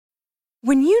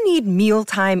When you need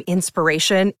mealtime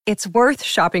inspiration, it's worth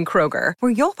shopping Kroger,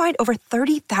 where you'll find over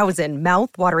 30,000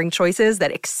 mouth-watering choices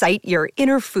that excite your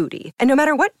inner foodie. And no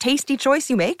matter what tasty choice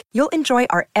you make, you'll enjoy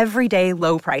our everyday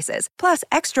low prices, plus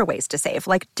extra ways to save,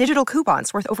 like digital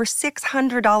coupons worth over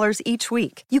 $600 each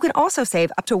week. You can also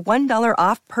save up to $1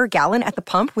 off per gallon at the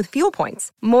pump with fuel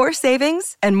points. More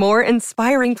savings and more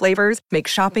inspiring flavors make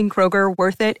shopping Kroger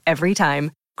worth it every time.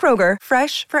 Kroger,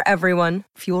 fresh for everyone.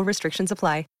 Fuel restrictions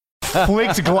apply.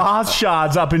 Flicked glass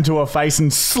shards up into her face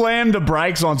and slammed the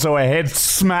brakes on so her head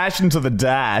smashed into the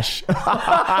dash.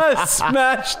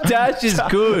 Smash dash is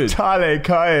good. Tyler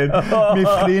Cohen. Mi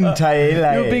friend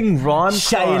Tyler. You're being rhyme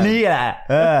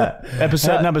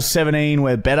Episode number 17.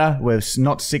 We're better. We're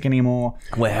not sick anymore.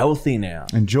 We're healthy now.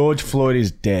 And George Floyd is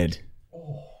dead.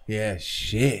 Yeah,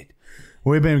 shit.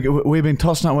 We've been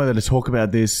tossing up whether to talk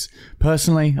about this.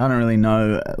 Personally, I don't really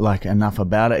know enough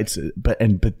about it. But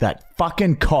that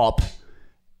fucking cop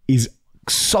is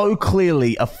so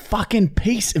clearly a fucking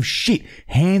piece of shit.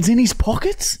 Hands in his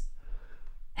pockets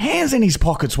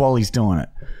while he's doing it.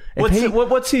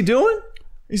 What's he doing?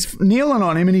 He's kneeling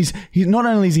on him, and he's not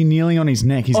only is he kneeling on his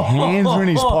neck, his hands are in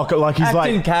his pocket, like he's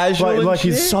acting casual, like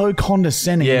he's so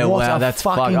condescending. Yeah, what wow, that's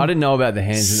fucked. I didn't know about the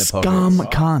hands in the pockets.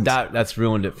 Scum cunt. That's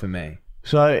ruined it for me.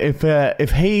 So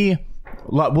if he,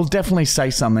 we'll definitely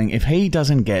say something. If he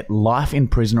doesn't get life in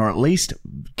prison or at least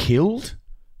killed,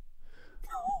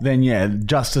 then yeah,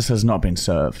 justice has not been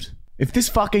served. If this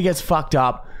fucker gets fucked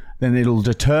up, then it'll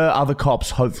deter other cops,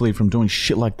 hopefully, from doing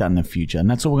shit like that in the future. And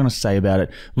that's all we're going to say about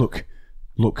it. Look,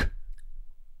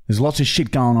 there's lots of shit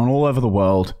going on all over the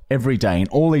world every day in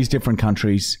all these different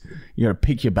countries. You got to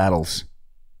pick your battles.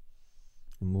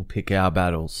 And we'll pick our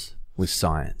battles with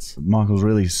science. Michael's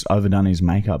really overdone his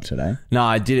makeup today. No,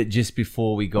 I did it just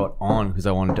before we got on because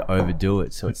I wanted to overdo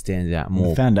it so it stands out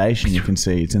more. The foundation, you can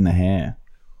see, it's in the hair.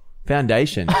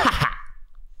 Foundation?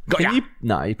 You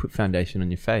put foundation on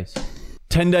your face.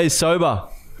 10 days sober.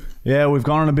 Yeah, we've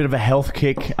gone on a bit of a health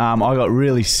kick. I got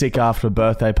really sick after a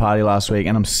birthday party last week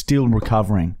and I'm still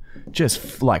recovering. Just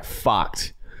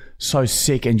fucked. So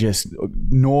sick and just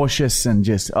nauseous and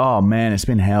just, oh man, it's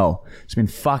been hell. It's been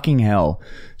fucking hell.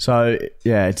 So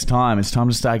yeah, it's time. It's time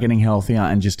to start getting healthier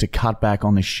and just to cut back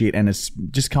on this shit. And it's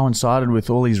just coincided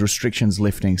with all these restrictions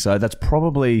lifting. So that's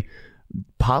probably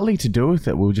partly to do with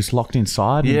it. We were just locked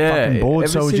inside and fucking bored.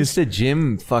 Ever since the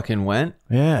gym fucking went.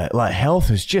 Yeah, health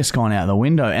has just gone out the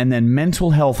window. And then mental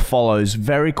health follows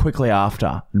very quickly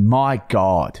after. My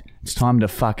God, it's time to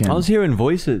fucking... I was hearing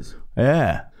voices.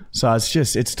 Yeah. So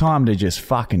it's time to just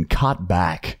fucking cut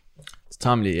back. It's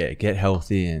time to get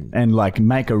healthy and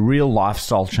make a real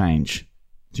lifestyle change.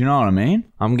 Do you know what I mean?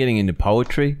 I'm getting into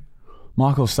poetry.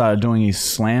 Michael started doing his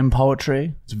slam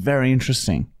poetry. It's very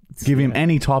interesting. Give him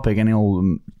any topic and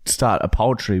he'll start a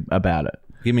poetry about it.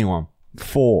 Give me one.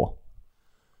 4.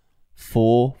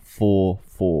 4, 4,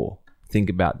 4. Think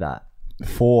about that.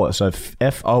 4. So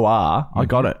F-O-R. I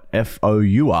got it.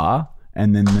 F-O-U-R.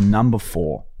 And then the number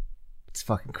 4. It's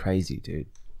fucking crazy, dude.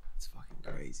 It's fucking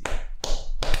crazy.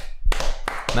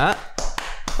 Matt,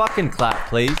 fucking clap,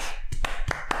 please.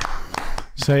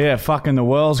 So yeah, fucking the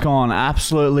world's gone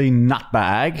absolutely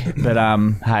nutbag. But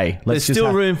hey, there's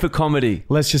still room for comedy.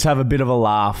 Let's just have a bit of a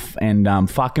laugh and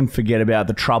fucking forget about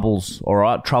the troubles. All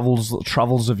right,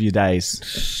 troubles of your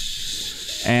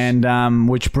days. And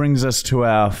which brings us to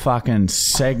our fucking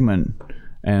segment.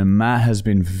 And Matt has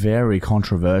been very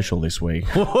controversial this week.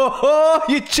 Whoa,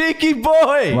 you cheeky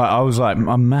boy! I was like,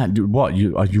 Matt, what?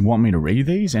 You want me to read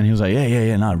these? And he was like,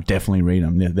 yeah, no, definitely read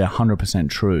them. They're 100%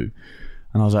 true.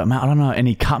 And I was like, Matt, I don't know. And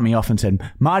he cut me off and said,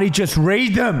 Marty, just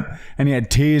read them. And he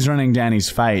had tears running down his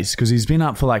face because he's been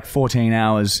up for 14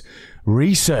 hours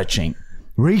researching.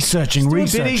 A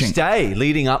bit each day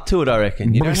leading up to it, I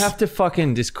reckon. You don't have to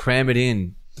fucking just cram it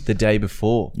in the day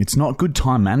before. It's not good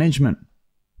time management.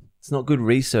 It's not good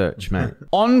research, mate.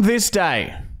 On this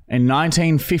day, in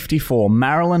 1954,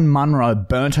 Marilyn Monroe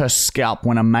burnt her scalp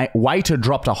when a waiter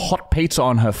dropped a hot pizza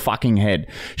on her fucking head.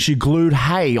 She glued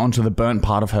hay onto the burnt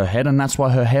part of her head, and that's why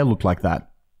her hair looked like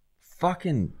that.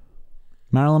 Fucking...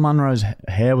 Marilyn Monroe's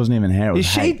hair wasn't even hair. It was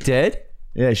hay. Is she dead?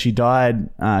 Yeah, she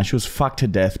died. She was fucked to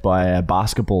death by a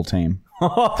basketball team.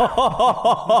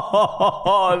 Oh,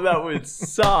 that would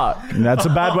suck. That's a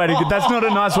bad way to go. That's not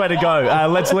a nice way to go.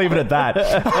 Let's leave it at that.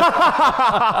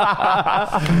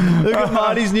 Look at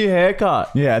Marty's new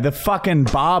haircut. Yeah, the fucking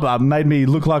barber made me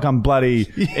look like I'm bloody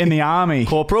in the army.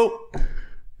 Corporal.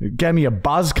 Gave me a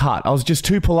buzz cut. I was just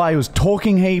too polite. He was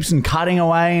talking heaps and cutting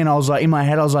away, and I was like, in my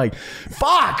head, I was like,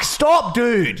 fuck, stop,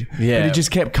 dude. Yeah. But he just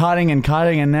kept cutting, and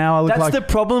now I look That's like... the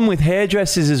problem with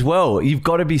hairdressers as well. You've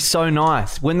got to be so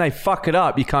nice. When they fuck it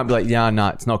up, you can't be like, yeah, no,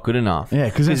 it's not good enough. Yeah,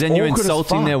 because then you're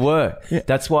insulting their work. Yeah.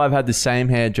 That's why I've had the same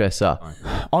hairdresser.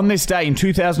 On this day in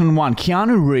 2001,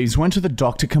 Keanu Reeves went to the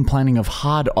doctor complaining of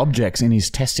hard objects in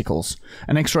his testicles.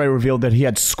 An x-ray revealed that he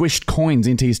had squished coins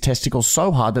into his testicles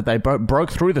so hard that they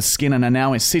broke through the skin and are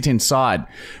now sit inside.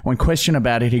 When questioned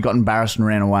about it, he got embarrassed and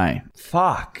ran away.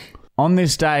 Fuck. On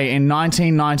this day in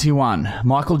 1991,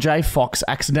 Michael J. Fox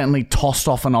accidentally tossed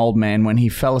off an old man when he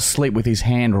fell asleep with his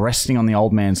hand resting on the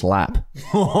old man's lap.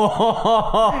 No!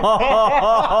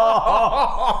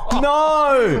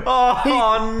 He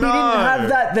didn't have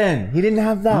that then. He didn't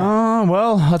have that. Oh,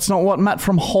 well, that's not what Matt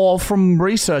from Hall from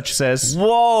Research says.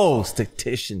 Whoa.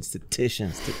 Statistician.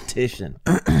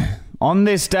 On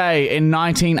this day in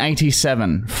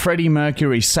 1987, Freddie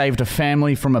Mercury saved a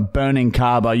family from a burning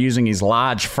car by using his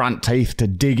large front teeth to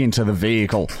dig into the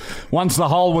vehicle. Once the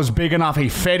hole was big enough, he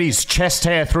fed his chest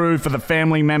hair through for the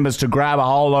family members to grab a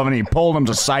hold of, and he pulled them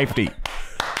to safety.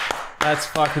 That's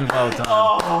fucking well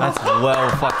done. That's well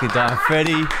fucking done.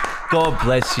 Freddie, God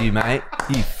bless you, mate.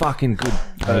 You fucking good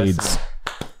person. AIDS.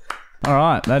 All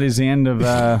right, that is the end of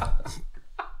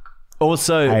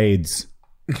Also, AIDS.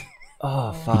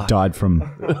 Oh, fuck. He died from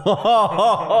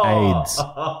AIDS.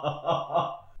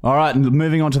 All right,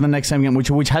 moving on to the next segment,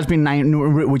 which has been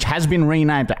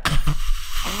renamed.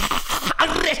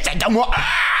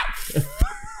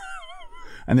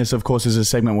 And this, of course, is a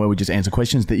segment where we just answer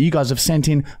questions that you guys have sent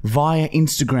in via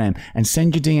Instagram, and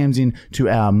send your DMs in to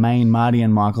our main Marty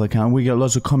and Michael account. We get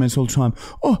lots of comments all the time.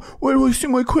 Oh, where do I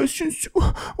send my questions?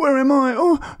 Where am I?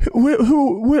 Oh,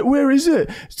 where is it?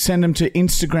 Send them to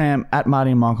Instagram at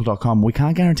martyandmichael.com. We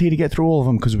can't guarantee to get through all of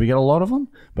them because we get a lot of them.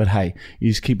 But hey,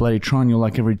 you just keep bloody trying. You're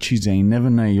like every Tuesday. You never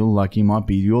know. You might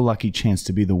be your lucky chance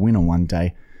to be the winner one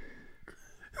day.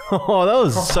 Oh, that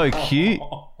was so cute.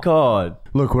 God.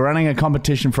 Look, we're running a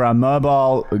competition for our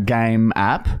mobile game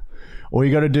app. All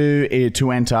you got to do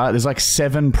to enter, there's like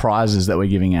 7 prizes that we're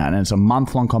giving out, and it's a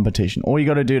month-long competition. All you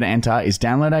got to do to enter is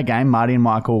download our game, Marty and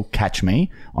Michael Catch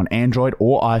Me, on Android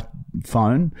or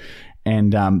iPhone,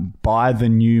 and buy the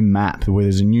new map. Where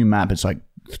there's a new map, it's like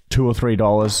 $2 or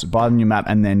 $3. Buy the new map,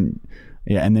 and then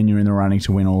you're in the running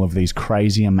to win all of these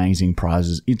crazy, amazing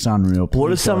prizes. It's unreal.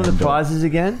 What are some of the prizes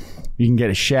again? You can get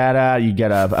a shout out. You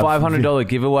get a $500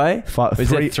 giveaway. Is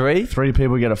that 3? 3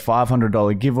 people get a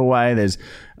 $500 giveaway. There's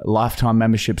lifetime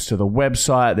memberships to the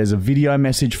website. There's a video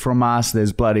message from us.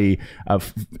 There's bloody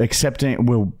accepting.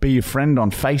 We'll be your friend on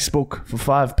Facebook for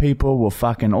 5 people. We'll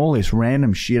fucking all this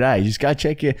random shit. Just go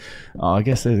check your. Oh, I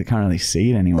guess they can't really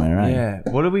see it anywhere, right? Yeah.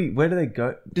 Where do they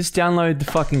go? Just download the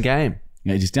fucking game.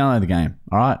 Yeah, just download the game,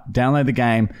 all right? Download the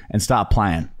game and start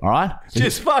playing, all right?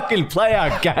 Just fucking play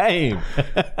our game.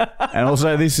 And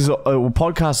also, this is a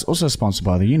podcast also sponsored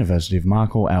by the University of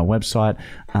Markle, our website.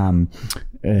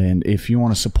 And if you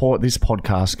want to support this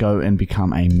podcast, go and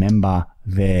become a member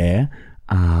there.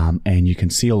 And you can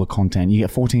see all the content. You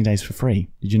get 14 days for free.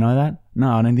 Did you know that?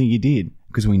 No, I don't think you did,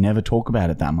 because we never talk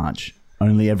about it that much.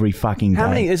 Only every fucking day. How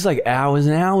many? It's like hours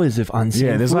and hours of unseen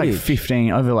Yeah, there's footage.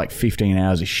 like over 15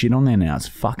 hours of shit on there now. It's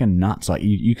fucking nuts. Like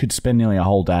you could spend nearly a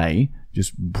whole day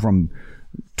just from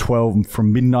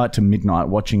midnight to midnight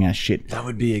watching our shit. That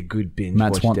would be a good binge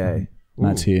watch day.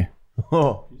 Matt's here.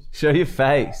 Oh, show your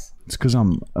face. It's because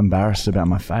I'm embarrassed about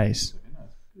my face.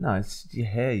 No, it's your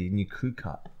hair and your crew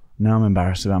cut. No, I'm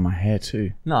embarrassed about my hair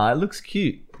too. No, it looks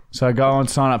cute. So go and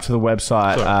sign up to the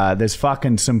website. There's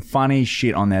fucking some funny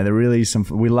shit on there. There really is some.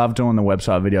 We love doing the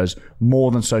website videos more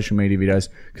than social media videos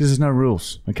because there's no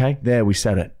rules. Okay, there we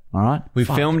said it. All right. We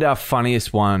filmed our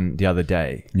funniest one the other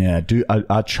day. Yeah,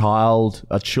 our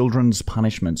children's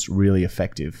punishments really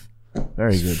effective.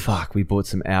 Very good. Fuck, we bought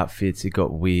some outfits. It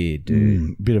got weird,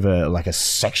 dude. Bit of a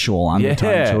sexual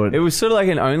undertone to it. It was sort of like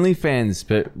an OnlyFans,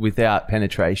 but without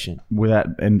penetration.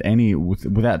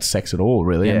 Without sex at all,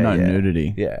 really, and no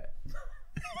nudity. Yeah.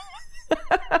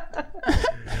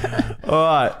 All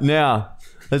right, now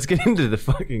let's get into the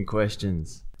fucking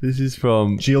questions. This is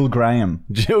from Jill Graham.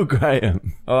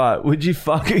 All right, would you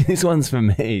fuck? This one's for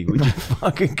me. Would you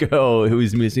fuck a girl who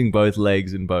is missing both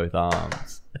legs and both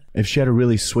arms? If she had a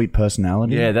really sweet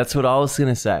personality? Yeah, that's what I was going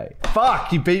to say.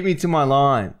 Fuck, you beat me to my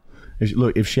line.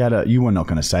 If she had you were not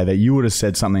going to say that. You would have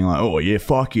said something like, oh, yeah,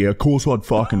 fuck yeah, of course I'd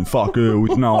fucking fuck her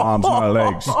with no arms, no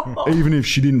legs. Even if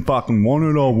she didn't fucking want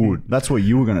it, I would. That's what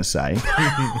you were going to say.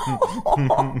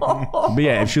 But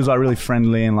yeah, if she was like really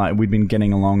friendly and like we'd been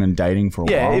getting along and dating for a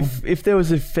while. Yeah, if there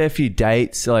was a fair few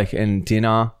dates like and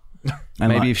dinner And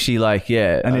Maybe like, if she like,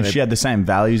 yeah. and if she had the same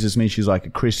values as me, she's like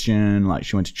a Christian, like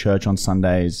she went to church on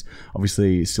Sundays,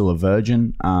 obviously still a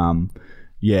virgin.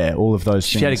 Yeah, all of those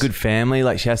things. She had a good family,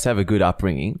 like she has to have a good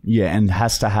upbringing. Yeah, and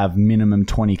has to have minimum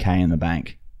 20K in the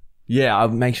bank. Yeah, I'll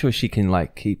make sure she can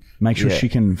like keep... Make sure she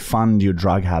can fund your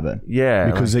drug habit. Yeah.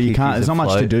 Because like, you can't, there's not much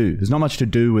to afloat. do. There's not much to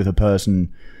do with a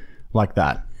person like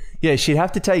that. Yeah, she'd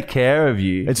have to take care of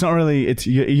you. It's not really, it's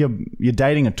you're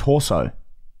dating a torso.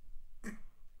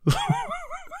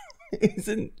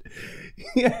 Isn't...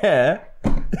 Yeah.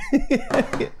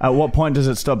 At what point does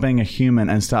it stop being a human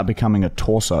and start becoming a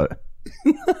torso?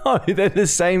 No, they're the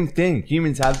same thing.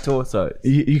 Humans have torsos.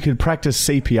 You could practice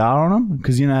CPR on them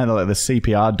because you know how like the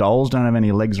CPR dolls don't have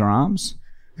any legs or arms.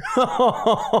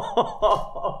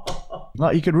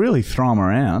 Like you could really throw them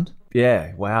around.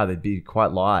 Yeah, wow, they'd be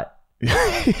quite light.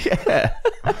 Yeah,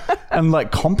 and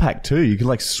like compact too. You could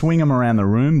like swing them around the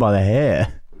room by the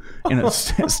hair,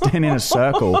 stand in a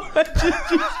circle.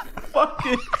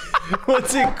 Fucking,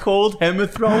 what's it called? Hammer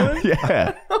throwing?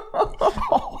 Yeah.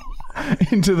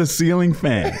 Into the ceiling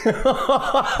fan.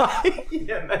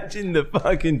 Yeah, imagine the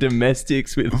fucking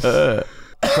domestics with her.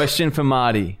 Question for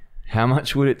Marty. How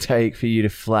much would it take for you to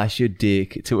flash your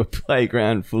dick to a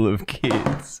playground full of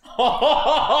kids?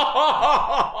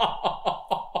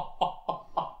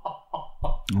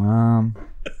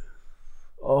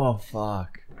 Oh,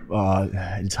 fuck.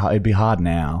 It'd be hard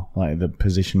now. Like the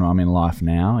position I'm in life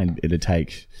now, it'd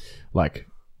take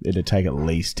at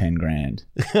least 10 grand.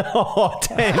 Oh,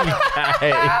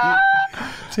 10K.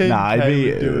 10K Nah, would do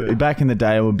it'd be it. back in the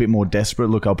day. I was a bit more desperate.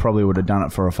 Look, I probably would have done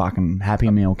it for a fucking Happy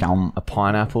Meal. A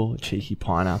pineapple, a cheeky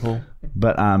pineapple.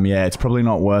 But yeah, it's probably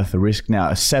not worth the risk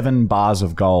now. 7 bars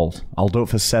of gold. I'll do it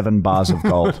for 7 bars of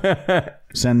gold.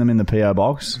 Send them in the PO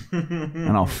box, and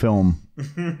I'll film.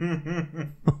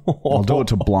 I'll do it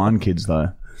to blind kids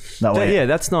though. That way, Yeah,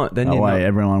 that's not... Then that you're way not,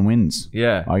 everyone wins.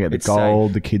 Yeah, I get the it's gold.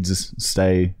 safe. The kids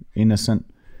stay innocent,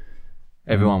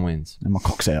 Everyone wins. and my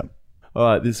cock's out. All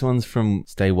right, this one's from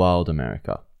Stay Wild,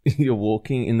 America. You're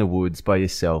walking in the woods by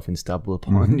yourself and stumble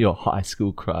upon your high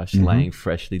school crush laying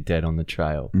freshly dead on the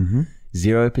trail.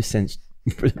 0%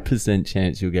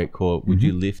 chance you'll get caught. Would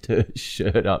you lift her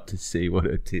shirt up to see what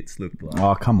her tits look like?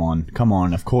 Oh, come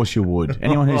on. Of course you would.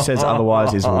 Anyone who says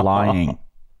otherwise is lying.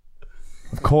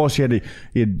 Of course you'd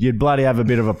bloody have a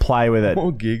bit of a play with it.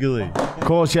 Oh, giggly. Of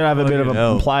course you'd have a bit of a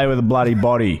hell. play with a bloody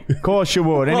body. Of course you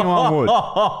would. Anyone would.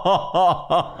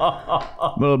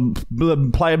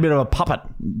 Play a bit of a puppet.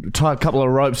 Tie a couple of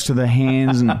ropes to the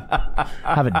hands and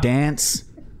have a dance.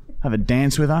 Have a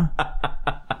dance with her.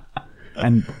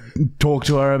 And talk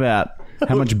to her about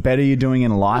how much better you're doing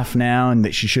in life now and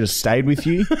that she should have stayed with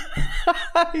you.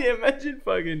 Yeah, imagine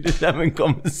fucking just having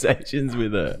conversations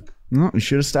with her. No, you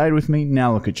should have stayed with me.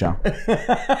 Now look at you.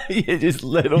 You just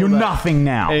let all You're that nothing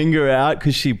now. anger out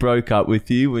because she broke up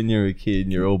with you when you were a kid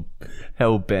and you're all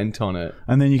hell bent on it.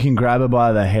 And then you can grab her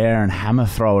by the hair and hammer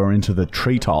throw her into the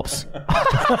treetops.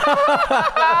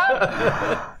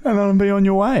 And then be on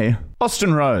your way.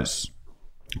 Austin Rose.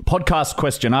 Podcast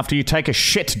question. After you take a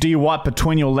shit, do you wipe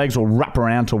between your legs or wrap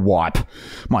around to wipe?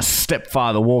 My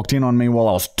stepfather walked in on me while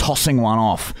I was tossing one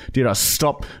off. Did I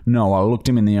stop? No, I looked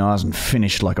him in the eyes and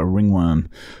finished like a ringworm.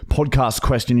 Podcast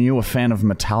question. Are you a fan of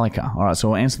Metallica? All right, so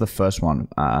I'll answer the first one.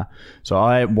 So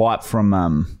I wipe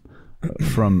from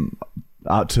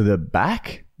up to the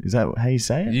back. Is that how you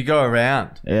say it? You go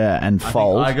around. Yeah, and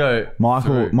fold. I go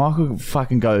through. Michael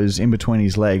fucking goes in between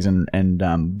his legs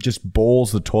and just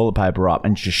balls the toilet paper up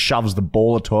and just shoves the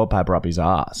ball of toilet paper up his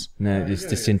ass. No, it just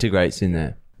disintegrates in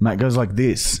there Matt goes like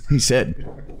this. He said,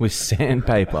 with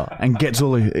sandpaper. and gets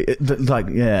all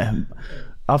yeah.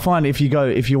 I find if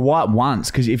you wipe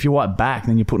once, because if you wipe back,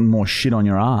 then you're putting more shit on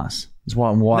your ass. It's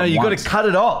why No, you got once. to cut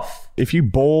it off. If you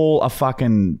ball a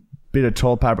fucking bit of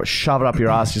toilet paper, shove it up your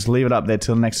ass, just leave it up there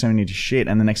till the next time you need to shit,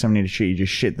 and the next time you need to shit, you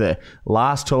just shit the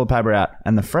last toilet paper out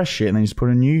and the fresh shit, and then you just put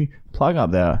a new plug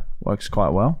up there. Works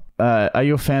quite well. Are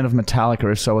you a fan of Metallica?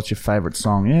 If so, what's your favourite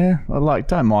song? Yeah,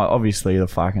 don't mind. Obviously, the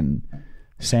fucking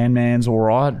Sandman's all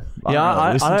right.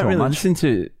 I don't really much. listen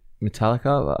to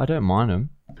Metallica. I don't mind them.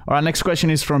 All right, next question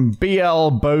is from BL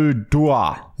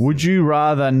Baudua. Would you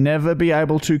rather never be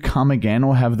able to come again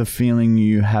or have the feeling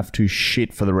you have to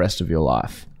shit for the rest of your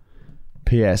life?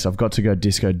 P.S. I've got to go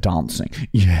disco dancing.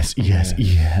 Yes.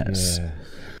 Yeah.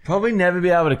 Probably never be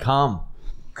able to come.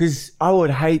 Because I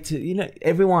would hate to,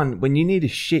 everyone, when you need a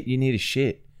shit, you need a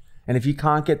shit. And if you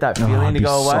can't get that feeling I'd to be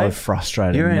go away, so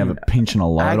frustrated. you're You're never in pinching a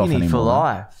load off agony anymore. for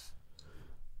life.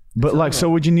 But so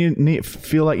would you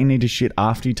feel like you need to shit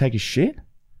after you take a shit?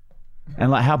 And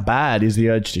like, how bad is the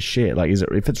urge to shit? Like, is it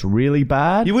if it's really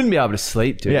bad? You wouldn't be able to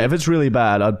sleep, dude. Yeah, if it's really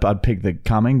bad, I'd pick the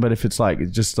coming. But if it's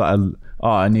like just like,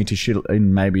 I need to shit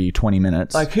in maybe 20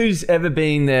 minutes. Like, who's ever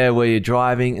been there where you're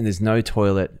driving and there's no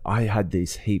toilet? I had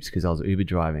these heaps because I was Uber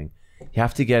driving. You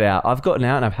have to get out. I've gotten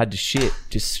out and I've had to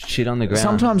just shit on the ground.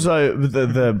 Sometimes though,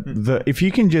 the if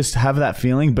you can just have that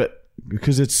feeling, but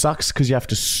because it sucks because you have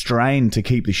to strain to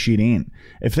keep the shit in.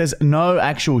 If there's no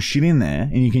actual shit in there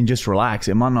and you can just relax,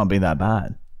 it might not be that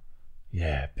bad.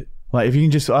 Yeah, but like if you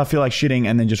can just, I feel like shitting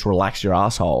and then just relax your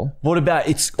asshole. what about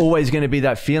it's always going to be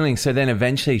that feeling? So then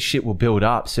eventually shit will build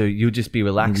up. So you'll just be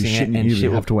relaxing You'd be and shitting- shit you'd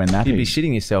will have to wear nappies. You'd be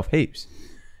shitting yourself heaps.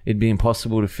 It'd be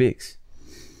impossible to fix.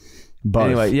 Both.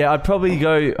 Anyway, yeah, I'd probably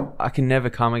go. I can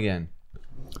never come again.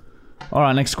 All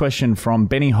right, next question from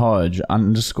Benny Hodge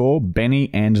 _ Benny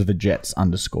and the Jets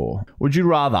 _ Would you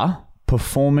rather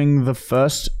performing the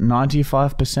first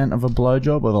 95% of a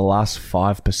blowjob or the last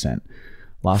 5%?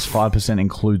 Last 5%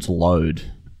 includes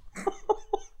load.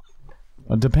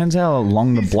 It depends how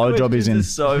long the blowjob is in.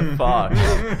 So fucked.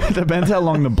 It depends how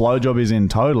long the blowjob is in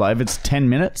total. If it's 10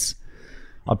 minutes,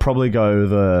 I'd probably go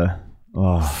the.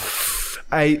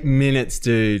 8 minutes,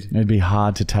 dude. It'd be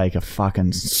hard to take a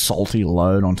fucking salty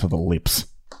load onto the lips.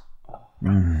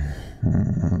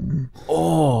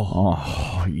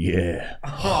 Oh, yeah.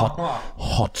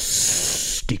 Hot,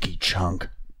 sticky chunk.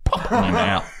 Pop in your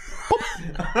mouth.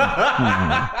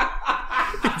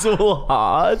 It's all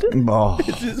hard. Oh,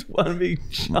 It's just one big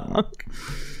chunk.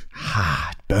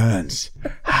 it burns.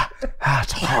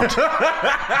 It's hot.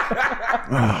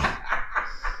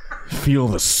 Feel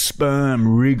the sperm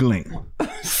wriggling.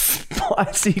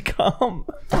 Spicy cum.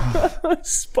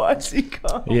 Spicy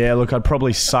cum. Yeah, look, I'd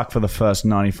probably suck for the first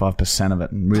 95% of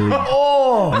it and really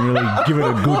give it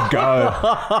a good go.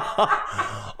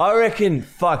 I reckon,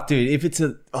 fuck, dude, if it's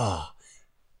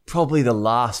probably the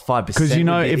last 5%. Because, you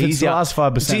know, would be if it's the easier. last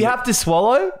 5%. Do you have to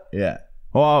swallow? Yeah.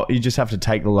 Well, you just have to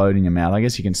take the load in your mouth. I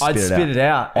guess you can spit I'd it out. spit it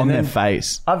out. On and their then-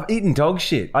 face. I've eaten dog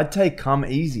shit. I'd take cum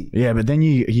easy. Yeah, but then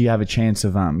you have a chance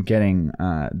of getting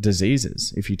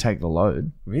diseases if you take the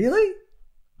load, Really?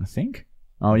 I think.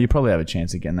 Oh, you probably have a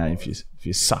chance of getting that if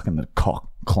you're sucking the cock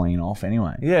clean off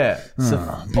anyway. Yeah.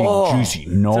 Big juicy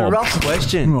knob. It's a rough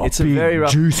question. Oh, It's a big very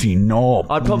rough. juicy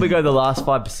knob. I'd probably go the last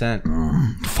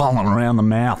 5%. Falling around the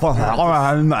mouth.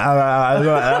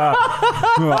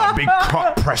 Big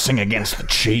cock pressing against the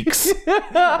cheeks.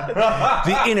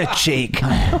 The inner cheek.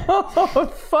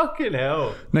 Oh, fucking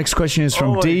hell. Next question is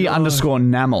from Oh my D God. _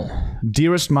 Namel.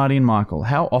 Dearest Marty and Michael,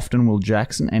 how often will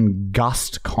Jackson and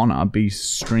Gust Connor be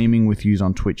streaming with yous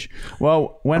on Twitch?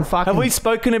 Well, when fucking... Have we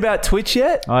spoken about Twitch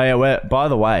yet? Oh yeah, by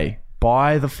the way,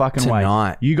 by the fucking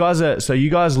Tonight. way. You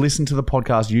guys listen to the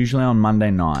podcast usually on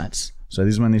Monday nights. So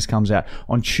this is when this comes out.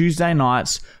 On Tuesday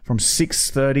nights from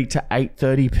 6:30 to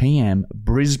 8:30 p.m.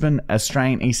 Brisbane,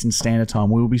 Australian Eastern Standard Time,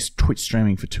 we will be Twitch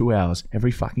streaming for 2 hours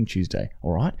every fucking Tuesday.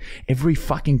 All right? Every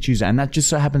fucking Tuesday. And that just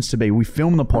so happens to be, we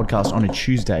film the podcast on a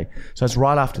Tuesday. So it's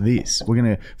right after this. We're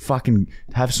going to fucking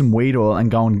have some weed oil and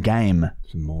go on game.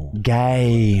 Some more.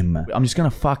 Game. I'm just going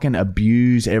to fucking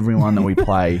abuse everyone that we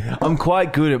play. I'm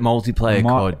quite good at multiplayer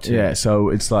COD too. Yeah, so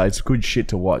it's good shit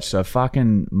to watch. So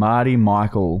fucking Marty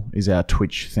Michael is our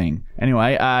Twitch thing.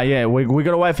 Anyway, yeah, we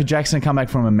got to wait for Jackson to come back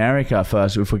from America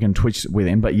first if we can Twitch with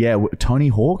him. But yeah, Tony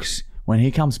Hawk's, when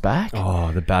he comes back,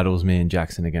 Oh, the battles me and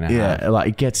Jackson are going to have. yeah, like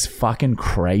it gets fucking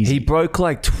crazy. He broke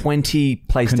like 20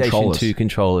 PlayStation Controllers. 2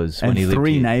 controllers and when he lived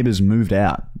 3 here. neighbors moved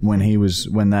out when they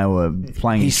were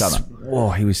playing each other.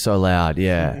 Oh, he was so loud.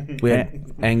 Yeah, we had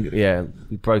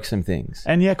we broke some things.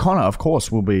 And yeah, Connor, of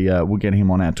course, we'll get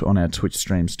him on our Twitch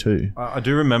streams too. I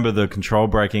do remember the control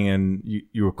breaking, and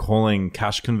you were calling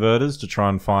cash converters to try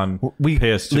and find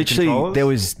PS2 literally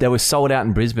controllers. they were sold out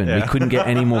in Brisbane. We Yeah. couldn't get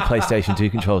any more PlayStation 2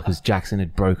 controllers because Jackson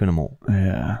had broken them all.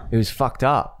 Yeah. It was fucked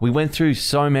up. We went through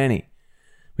so many.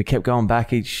 We kept going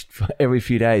back every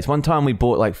few days. One time we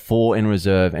bought like 4 in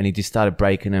reserve, and he just started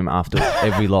breaking them after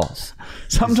every loss.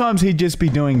 Sometimes he'd just be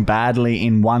doing badly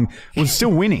in one, was still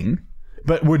winning,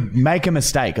 but would make a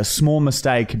mistake, a small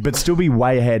mistake, but still be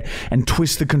way ahead and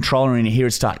twist the controller and you hear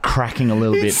it start cracking a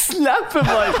little bit. Snap them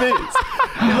like this.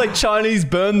 He'd like Chinese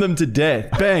burn them to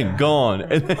death. Bang, gone.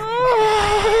 And then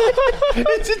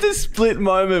it's just a split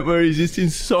moment where he's just in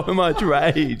so much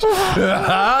rage.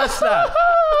 Snap.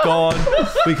 Gone.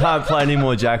 We can't play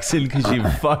anymore, Jackson, because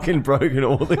you've fucking broken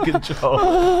all the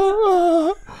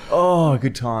controls. Oh,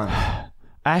 good time.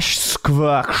 Ash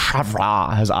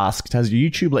Skverkravra has asked, has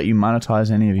YouTube let you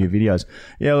monetize any of your videos?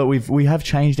 Yeah, look, we have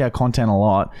changed our content a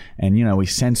lot, and we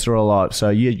censor a lot. So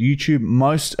yeah, YouTube,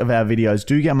 most of our videos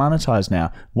do get monetized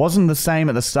now. Wasn't the same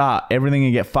at the start. Everything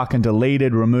would get fucking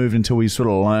deleted, removed until we sort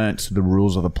of learnt the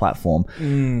rules of the platform.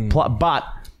 But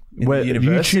where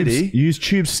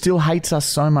YouTube still hates us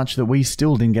so much that we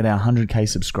still didn't get our 100k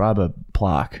subscriber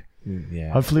plaque.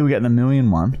 Yeah. Hopefully we get the million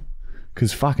one.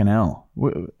 Because fucking hell.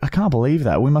 I can't believe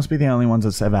that. We must be the only ones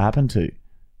that's ever happened to.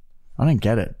 I don't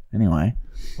get it. Anyway.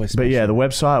 But yeah, the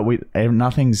website,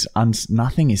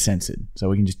 nothing is censored. So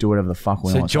we can just do whatever the fuck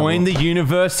we want. So join the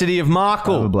University of Have a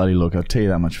Markle. bloody look. I'll tell you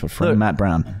that much for free. Look. Matt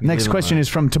Brown. Next question is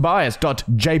from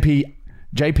Tobias.jpg.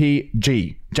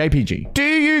 Do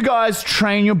you guys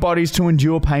train your bodies to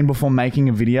endure pain before making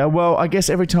a video? Well, I guess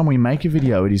every time we make a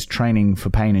video, it is training for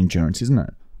pain endurance, isn't it?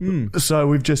 So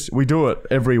we do it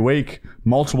every week,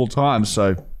 multiple times.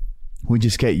 So we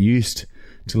just get used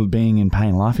to being in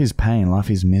pain. Life is pain. Life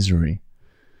is misery.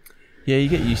 Yeah, you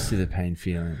get used to the pain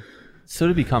feeling. It sort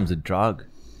of becomes a drug.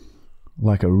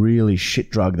 Like a really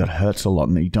shit drug that hurts a lot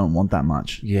and that you don't want that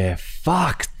much. Yeah,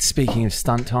 fuck. Speaking of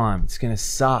stunt time, it's going to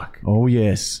suck. Oh,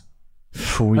 yes.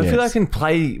 Oh, yes. I feel I can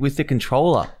play with the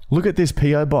controller. Look at this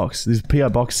P.O. box. This P.O.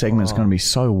 box segment is going to be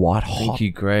so white hot. Thank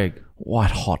you, Greg.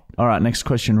 White hot. All right, next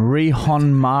question.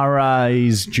 Rihon Marais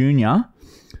Jr.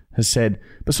 has said,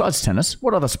 besides tennis,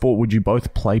 what other sport would you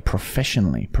both play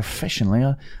professionally?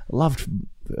 I loved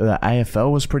the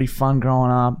AFL was pretty fun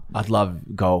growing up. I love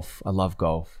golf.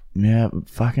 Yeah,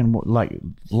 fucking like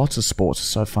lots of sports are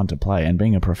so fun to play, and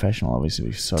being a professional obviously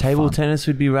is so Table fun. tennis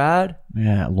would be rad.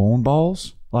 Yeah, lawn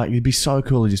bowls. Like it'd be so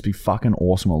cool to just be fucking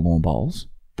awesome at lawn bowls.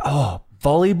 Oh,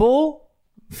 volleyball?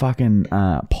 Fucking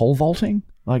pole vaulting.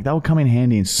 Like that would come in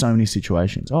handy in so many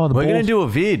situations. Oh, We're going to do a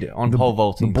vid on pole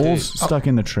vaulting. The ball's stuck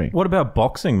in the tree. What about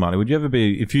boxing, Money? Would you ever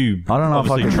be, if you I don't know if I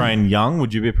obviously can- train young,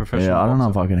 would you be a professional Yeah, I don't know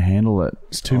boxer? if I can handle it.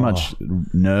 It's too much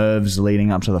nerves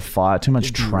leading up to the fight. Too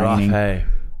much training. Rough, hey.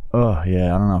 Oh,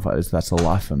 yeah, I don't know if that's the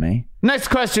life for me. Next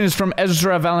question is from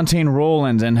Ezra Valentine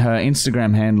Rawlins, and her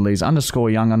Instagram handle is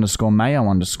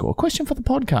 _young_mayo_. Question for the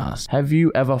podcast. Have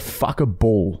you ever fuck a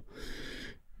bull?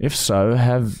 If so,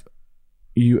 have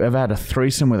you ever had a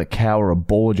threesome with a cow or a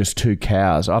bull or just two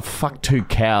cows? I've fucked two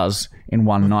cows in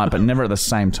one night, but never at the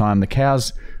same time. The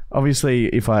cows, obviously,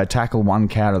 if I tackle one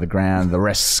cow to the ground, the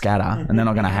rest scatter, and they're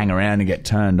not going to hang around and get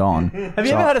turned on. Have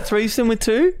you ever had a threesome with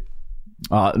two?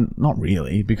 Not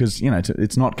really, because,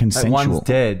 it's not Like consensual. one's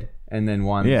dead and then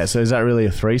one's... Yeah, so is that really a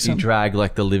You threesome? drag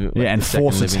like the living... Yeah, and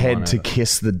force its head to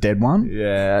kiss the dead one?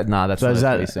 Yeah, nah, that's So not is a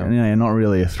that threesome. not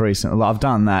really a threesome? Well, I've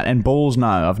done that. And bulls, no,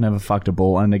 I've never fucked a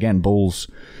bull. And again, bulls,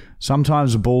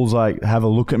 sometimes the bulls like have a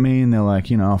look at me and they're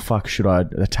like, oh fuck, should I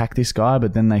attack this guy?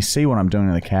 But then they see what I'm doing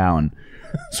to the cow and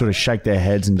sort of shake their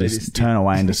heads and just turn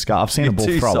away in disgust. I've seen a bull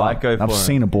too throw up. psycho for I've it.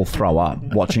 seen a bull throw up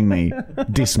watching me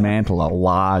dismantle a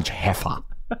large heifer.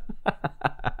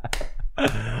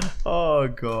 Oh,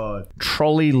 God.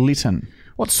 Trolley Lytton.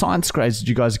 What science grades did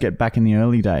you guys get back in the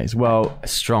early days? Well, A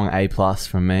strong A+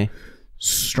 from me.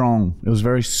 strong. It was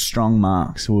very strong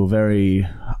marks. We were very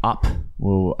up.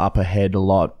 We were up ahead a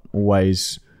lot,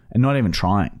 always, and not even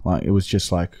trying. Like it was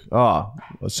just like, a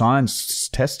science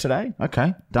test today.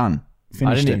 Okay, done.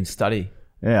 Finished I didn't it. even study.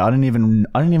 Yeah, I didn't even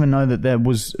know that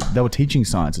they were teaching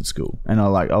science at school. And I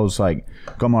was like,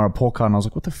 got my report card and I was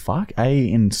like, what the fuck? A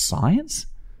in science?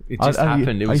 It just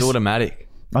happened. It was I- automatic.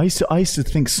 I used to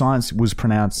think science was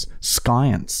pronounced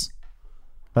science.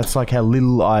 That's like how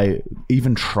little I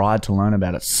even tried to learn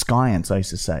about it. Science, I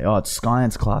used to say. Oh, it's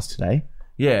science class today.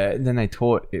 Yeah, and then they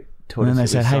taught it. And then they us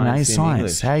it said, was hey, mate, it's in science.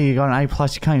 English. Hey, you got an A+, you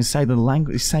can't even say the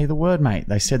language, say the word, mate.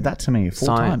 They said that to me four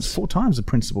Science. times. 4 times the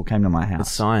principal came to my house.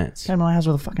 It's science. Came to my house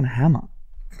with a fucking hammer.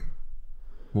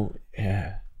 Well,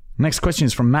 yeah. Next question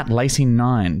is from Matt Lacey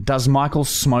 9. Does Michael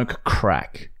smoke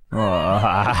crack? Oh,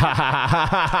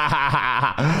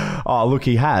 look,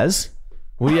 he has.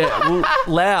 Well, yeah. Well,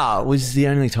 Lau was the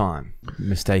only time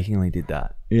mistakenly did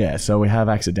that. Yeah, so we have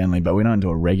accidentally, but we don't do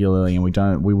it regularly, and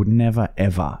we would never,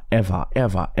 ever, ever,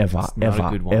 ever, ever, not a ever,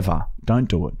 good one. ever. Don't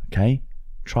do it, okay?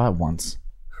 Try it once.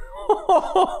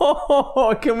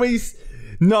 Can we?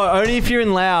 No, only if you're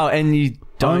in Lau and you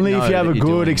don't. Only know if you have that a you're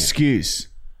good doing it. excuse.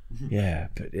 Yeah,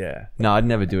 but yeah. No, I'd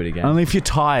never do it again. Only if you're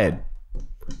tired.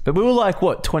 But we were like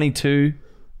what, 22?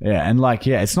 Yeah, and like,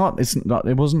 yeah, it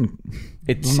wasn't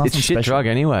It's nothing shit special. drug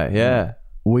anyway. Yeah.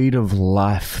 Weed of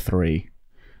Life 3.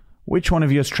 Which one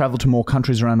of you has traveled to more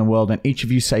countries around the world, and each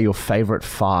of you say your favorite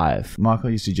 5? Michael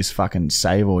used to just fucking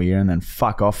save all year and then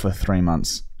fuck off for 3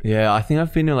 months. Yeah, I think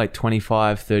I've been to like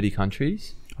 25, 30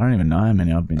 countries. I don't even know how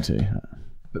many I've been to.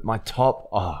 But my top,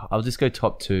 I'll just go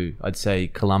top 2. I'd say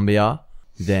Colombia,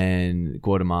 then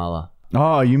Guatemala.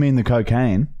 Oh, you mean the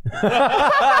cocaine?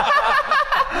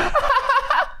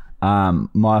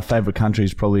 My favourite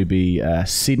countries probably be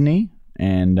Sydney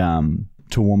and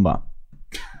Toowoomba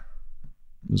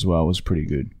as well. Was pretty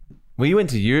good. We went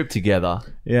to Europe together.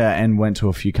 Yeah, and went to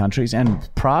a few countries. And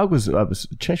Prague was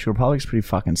Czech Republic's pretty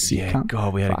fucking sick. Yeah, cunt.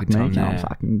 God, we had a Fuck good time me, there. can't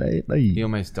fucking they You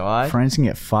almost died. France can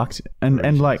get fucked.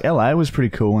 And like LA was pretty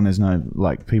cool when there's no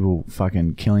like people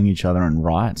fucking killing each other and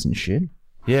riots and shit.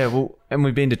 Yeah, well, and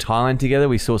we've been to Thailand together.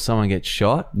 We saw someone get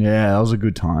shot. Yeah, that was a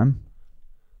good time.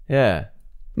 Yeah.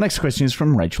 Next question is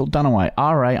from Rachel Dunaway.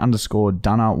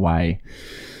 RA_Dunaway.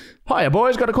 Hiya,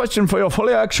 boys. Got a question for your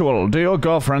fully actual. Do your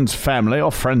girlfriend's family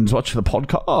or friends watch the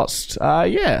podcast?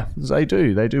 Yeah, they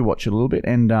do. They do watch it a little bit.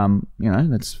 And,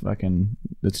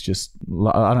 that's just,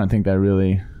 I don't think they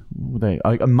really,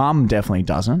 mum definitely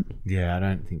doesn't. Yeah, I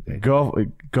don't think they...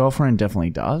 Girlfriend definitely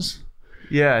does.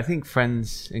 Yeah, I think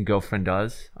friends and girlfriend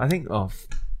does. I think,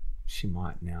 she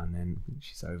might now and then.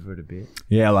 She's over it a bit.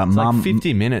 Yeah, like It's mum. like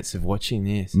 50 minutes of watching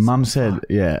this. It's Mum like, said, fuck.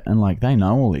 yeah, and like they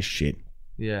know all this shit.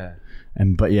 Yeah.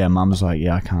 But mum's like,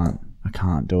 yeah, I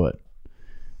can't do it.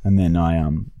 And then I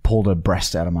pulled her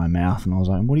breast out of my mouth and I was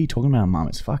like, what are you talking about, mum?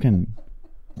 It's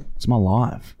my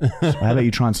life. So how about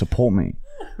you try and support me?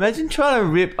 Imagine trying to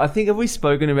rip... I think, have we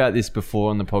spoken about this before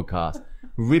on the podcast?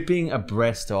 Ripping a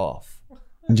breast off.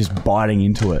 And just biting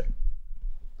into it.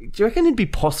 Do you reckon it'd be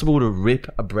possible to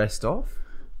rip a breast off?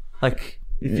 Like...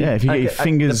 If you get your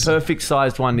fingers... The perfect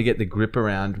sized one to get the grip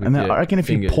around with And then your I reckon if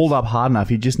fingers. you pulled up hard enough,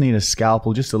 you just need a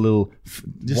scalpel, just a little...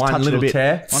 Just One touch little it a bit,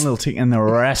 tear? One little tick, and the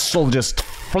rest will just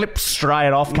flip straight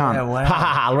off, cunt. Yeah, wow. Ha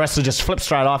ha ha, the rest will just flip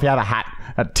straight off. You have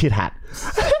a tit hat.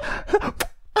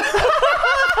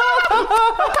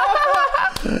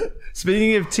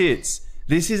 Speaking of tits,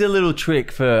 this is a little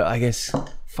trick for, I guess,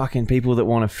 fucking people that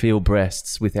want to feel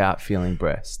breasts without feeling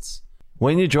breasts.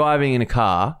 When you're driving in a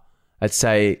car at,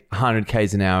 say, 100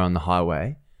 k's an hour on the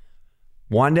highway,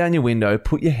 wind down your window,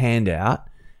 put your hand out,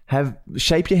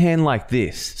 shape your hand like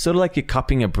this, sort of like you're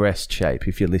cupping a breast shape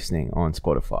if you're listening on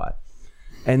Spotify,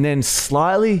 and then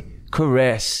slightly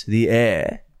caress the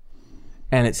air,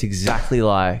 and it's exactly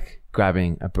like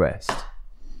grabbing a breast.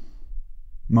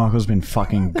 Michael's been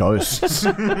fucking ghosts.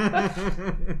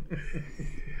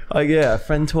 Oh yeah, a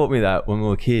friend taught me that when we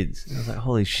were kids. I was like,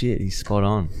 holy shit, he's spot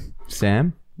on.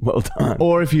 Sam, well done.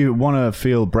 Or if you want to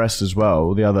feel breasts as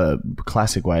well, the other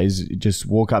classic way is just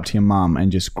walk up to your mum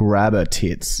and just grab her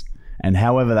tits. And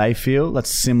however they feel, that's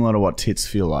similar to what tits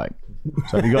feel like.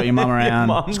 So if you got your mum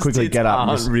around, just quickly get up.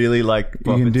 Aren't Just, really like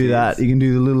you can do that. You can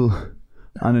do the little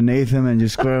underneath them and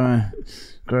just grab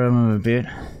them a bit.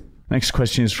 Next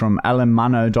question is from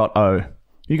alemano.o.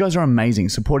 You guys are amazing.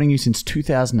 Supporting you since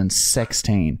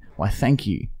 2016. Why, thank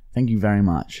you. Thank you very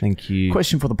much. Thank you.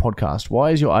 Question for the podcast.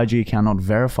 Why is your IG account not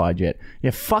verified yet?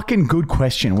 Yeah, fucking good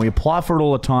question. We apply for it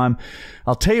all the time.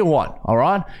 I'll tell you what, all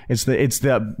right? It's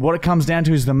the what it comes down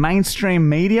to is the mainstream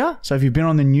media. So if you've been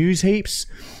on the news heaps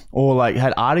or like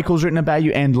had articles written about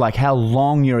you and like how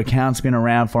long your account's been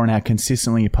around for and how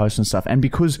consistently you post and stuff. And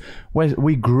because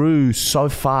we grew so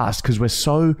fast because we're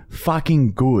so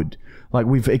fucking good. Like,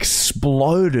 we've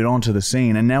exploded onto the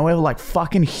scene and now we're like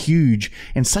fucking huge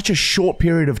in such a short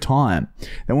period of time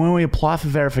that when we apply for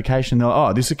verification, they're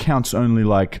like, oh, this account's only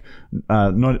like,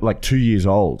 not like 2 years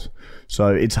old. So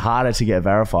it's harder to get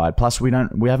verified. Plus we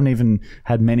haven't even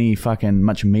had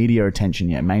much media attention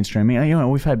yet. Mainstream media, you know,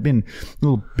 we've had been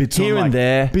little bits Here on and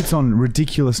there. bits on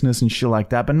ridiculousness and shit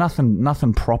like that, but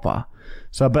nothing proper.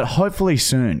 So, but hopefully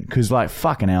soon, because like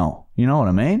fucking hell, you know what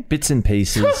I mean? Bits and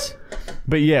pieces.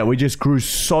 But yeah, we just grew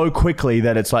so quickly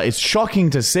that it's like, it's shocking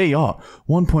to see,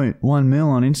 1.1 mil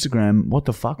on Instagram. What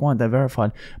the fuck? Why aren't they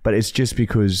verified? But it's just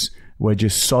because we're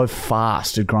just so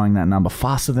fast at growing that number,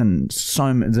 faster than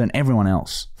everyone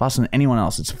else, faster than anyone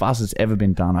else. It's the fastest it's ever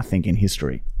been done, I think, in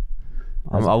history.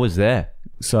 I was there.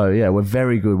 So yeah, we're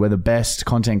very good. We're the best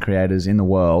content creators in the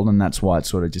world, and that's why it's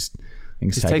sort of just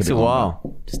things Just take takes a a bit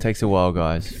while. Just takes a while,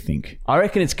 guys. I think. I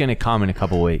reckon it's going to come in a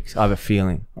couple of weeks. I have a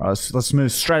feeling. All right, let's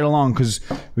move straight along because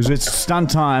it's stunt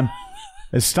time.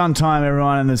 It's stunt time,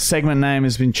 everyone, and the segment name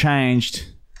has been changed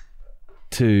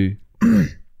To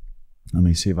Let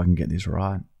me see if I can get this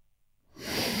right.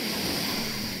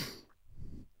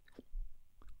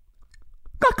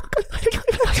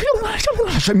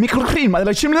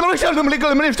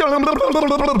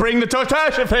 Bring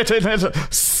the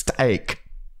steak.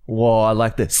 whoa, I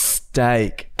like the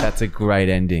steak. That's a great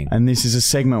ending. And this is a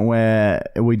segment where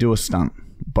we do a stunt.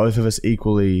 both of us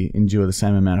equally endure the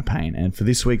same amount of pain. And for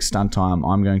this week's stunt time,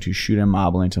 I'm going to shoot a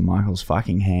marble into Michael's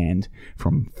fucking hand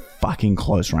from fucking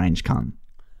close range, cunt.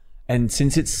 And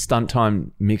since it's stunt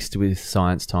time mixed with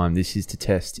science time, this is to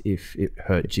test if it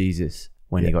hurt Jesus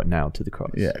when he got nailed to the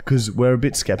cross. Yeah, because we're a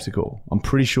bit skeptical. I'm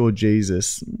pretty sure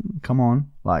Jesus, come on,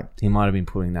 like, He might have been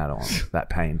putting that on, that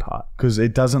pain part. because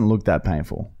it doesn't look that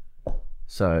painful.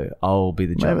 So I'll be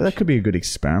the judge. Maybe that could be a good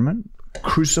experiment.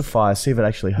 Crucify, see if it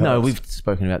actually hurts. No, we've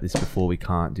spoken about this before. We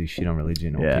can't do shit on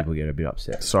religion or Yeah. people get a bit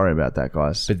upset. Sorry about that,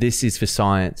 guys. But this is for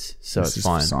science, so This it's is for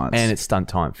fine. science. And it's stunt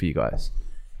time for you guys.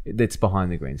 It's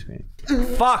behind the green screen.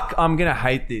 Fuck, I'm going to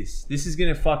hate this. This is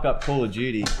going to fuck up Call of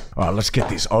Duty. All right, let's get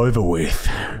this over with.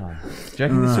 Do you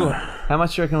reckon this will... How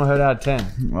much do you reckon will hurt out of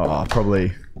 10? Oh,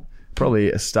 probably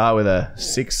start with a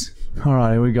 6. All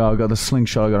right, here we go. I got the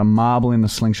slingshot. I got a marble in the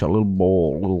slingshot. Little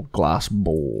ball, little glass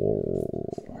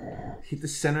ball. Hit the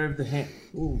center of the hand.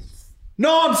 Ooh.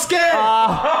 No, I'm scared.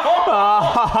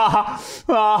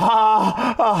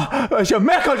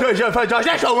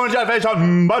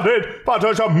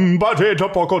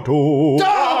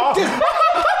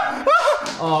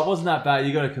 Oh, it wasn't that bad.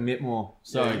 You got to commit more.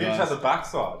 Sorry, guys. the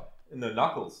backside in the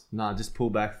knuckles. Nah, just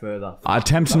pull back further.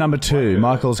 Attempt number 2.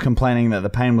 Michael's complaining that the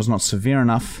pain was not severe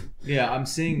enough. Yeah, I'm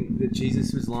seeing that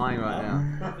Jesus was lying right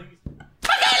now.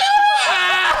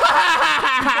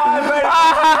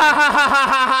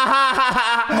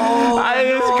 I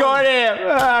just got him.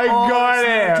 I got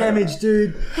him. Damage,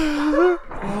 dude. Oh,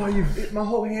 my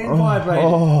whole hand vibrated.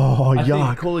 Oh, I think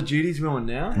yuck. Call of Duty's ruined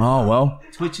now. Oh, well.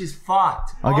 Twitch is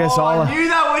fucked. I guess I'll- I knew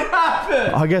that would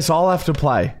happen. I guess I'll have to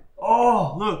play.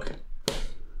 Oh, look.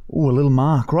 Ooh, a little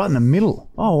mark right in the middle.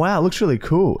 Oh, wow. It looks really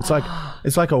cool. It's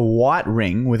like a white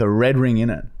ring with a red ring in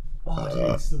it. Oh,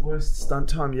 dude, it's the worst stunt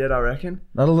time yet, I reckon.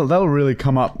 That'll really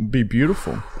come up and be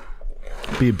beautiful.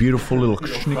 Be a beautiful little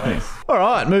schnicknick. All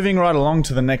right, moving right along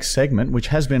to the next segment, which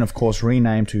has been, of course,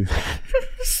 renamed to...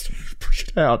 Push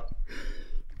it out.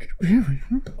 I don't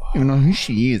even know who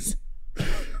she is. I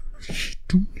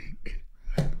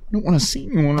don't want to see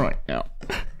anyone right now.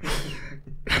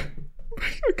 I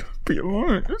can't be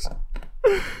alone.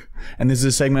 And this is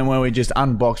a segment where we just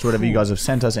unbox whatever you guys have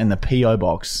sent us in the P.O.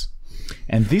 box.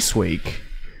 And this week,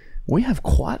 we have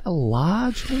quite a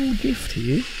large little gift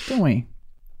here, don't we?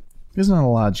 Isn't it a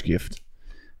large gift?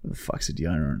 What the fuck's a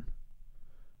deodorant?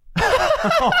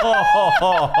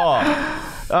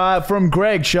 From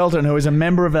Greg Shelton, who is a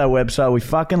member of our website. We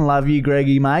fucking love you,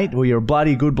 Greggy, mate. Well, you're a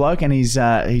bloody good bloke, and he's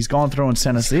gone through and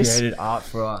sent us this. Created art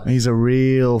for us. He's a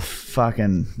real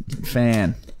fucking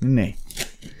fan, isn't he?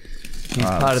 He's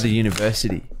part of the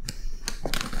university.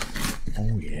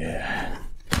 Oh, yeah.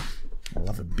 I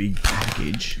love a big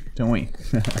package, don't we?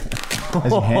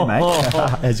 How's your hand, mate?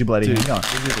 How's your bloody hand going?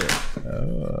 Look at it.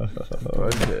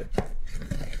 What is it?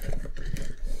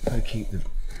 Gotta keep the...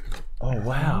 Oh,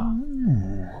 wow.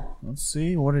 Let's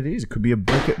see what it is. It could be a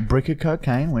brick of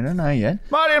cocaine. We don't know yet.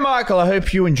 Marty and Michael, I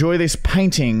hope you enjoy this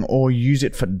painting or use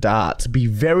it for darts. Be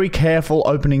very careful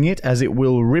opening it as it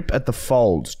will rip at the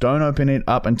folds. Don't open it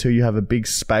up until you have a big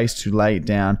space to lay it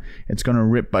down. It's going to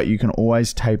rip, but you can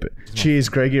always tape it. Cheers,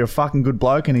 Greg. You're a fucking good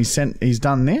bloke. And he's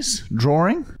done this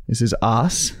drawing. This is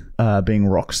us being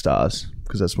rock stars,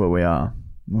 because that's what we are.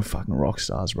 We're fucking rock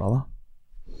stars, brother.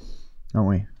 Aren't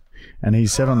we? And he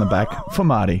said on the back, for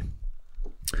Marty,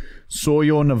 saw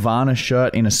your Nirvana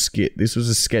shirt in a skit. This was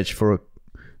a sketch for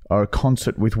a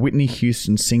concert with Whitney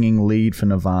Houston singing lead for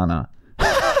Nirvana.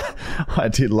 I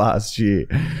did last year.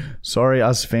 Sorry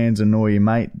us fans annoy you,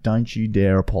 mate. Don't you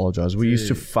dare apologise. We used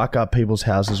to fuck up people's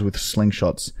houses with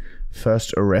slingshots.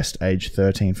 First arrest age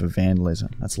 13 for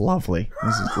vandalism. That's lovely.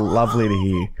 This is lovely to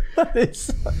hear.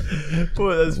 That's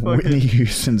fucking... Whitney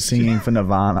Houston singing for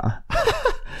Nirvana.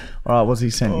 All right, what's he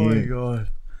sent you? Oh, my God.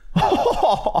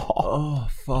 Oh,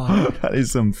 fuck. That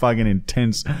is some fucking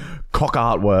intense cock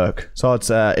artwork. So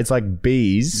it's like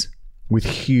bees with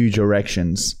huge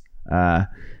erections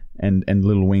and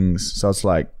little wings. So it's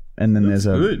like, and then there's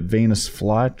a good. Venus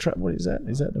flytrap. What is that?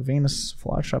 Is that a Venus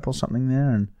flytrap or something there?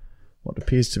 And what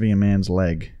appears to be a man's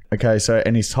leg. Okay, so,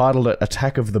 and he's titled it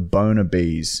Attack of the Boner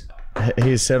Bees.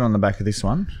 Here's said on the back of this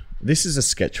one. This is a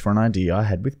sketch for an idea I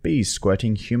had with bees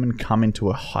squirting human cum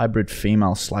into a hybrid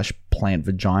female/plant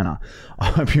vagina. I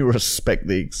hope you respect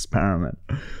the experiment.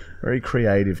 Very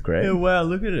creative, Greg. Yeah, wow,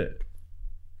 look at it.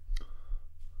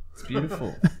 It's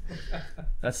beautiful.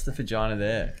 That's the vagina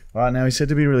there. All right, now he said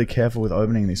to be really careful with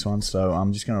opening this one, so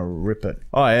I'm just going to rip it.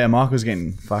 Oh, yeah, Michael's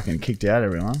getting fucking kicked out,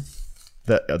 everyone.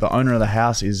 The owner of the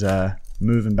house is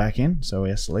moving back in, so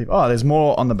he has to leave. Oh, there's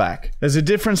more on the back. There's a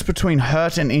difference between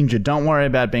hurt and injured. Don't worry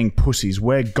about being pussies.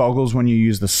 Wear goggles when you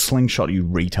use the slingshot, you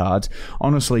retards.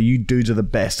 Honestly, you dudes are the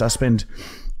best. I spent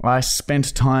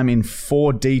time in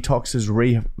 4 detoxes,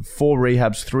 4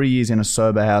 rehabs, 3 years in a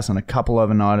sober house, and a couple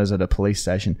overnighters at a police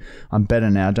station. I'm better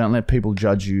now. Don't let people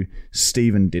judge you.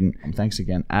 Steven didn't. And thanks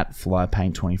again, at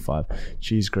FlyPaint25.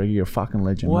 Cheers, Greggy. You're a fucking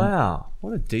legend. Wow,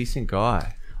 what a decent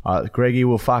guy. Greggy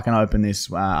will fucking open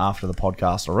this after the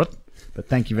podcast, all right? But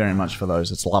thank you very much for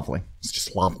those. It's lovely. It's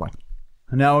just lovely.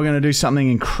 And now we're going to do something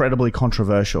incredibly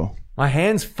controversial. My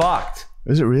hand's fucked.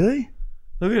 Is it really?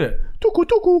 Look at it. Tuku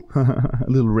tuku. A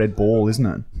little red ball, isn't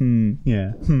it?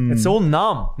 Yeah. It's all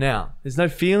numb now. There's no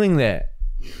feeling there.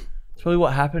 It's probably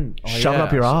what happened. Oh, Shove it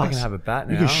up your I ass. can have a bat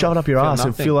now. You can shove it up your ass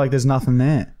and feel like there's nothing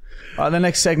there. All right, the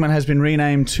next segment has been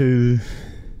renamed to...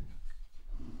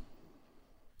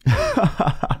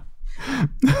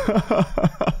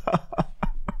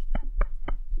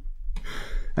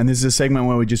 And this is a segment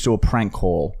where we just do a prank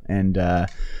call. And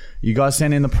you guys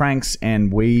send in the pranks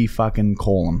and we fucking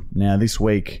call them. Now, this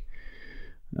week...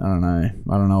 I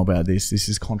don't know about this. This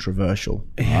is controversial.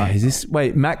 Yeah, is this?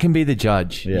 Wait, Matt can be the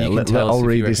judge. Yeah, You can tell us I'll if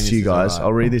read you this reckon to you is guys. alright.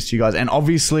 I'll read this to you guys. And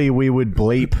obviously we would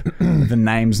bleep the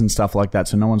names and stuff like that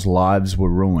so no one's lives were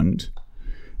ruined.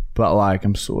 But like,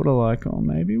 I'm sort of like, oh,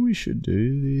 maybe we should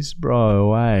do this,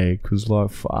 bro, because like,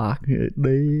 fuck it,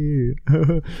 dude.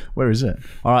 Where is it?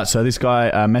 All right, so this guy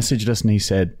messaged us and he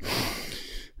said,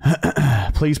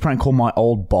 please prank call my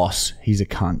old boss. He's a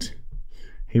cunt.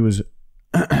 He was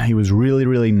really,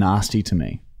 really nasty to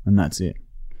me, and that's it.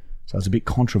 So it's a bit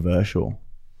controversial.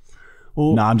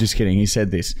 Well, No, I'm just kidding. He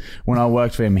said this when I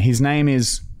worked for him. His name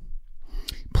is...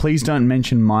 Please don't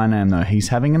mention my name, though. He's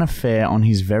having an affair on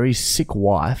his very sick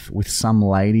wife with some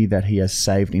lady that he has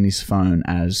saved in his phone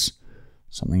as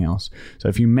something else. So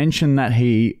if you mention that,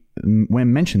 he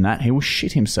will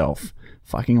shit himself.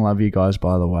 Fucking love you guys,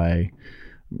 by the way.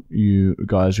 You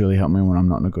guys really help me when I'm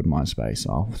not in a good mind space.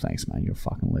 Oh, thanks, man. You're a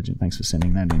fucking legend. Thanks for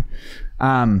sending that in.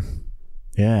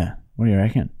 Yeah. What do you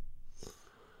reckon?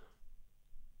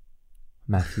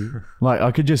 Matthew. Like,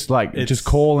 I could just just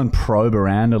call and probe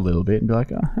around a little bit and be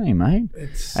like, oh, hey, mate.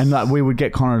 And like, we would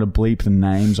get Connor to bleep the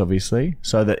names, obviously,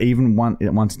 so that even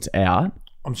once it's out.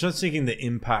 I'm just thinking the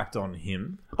impact on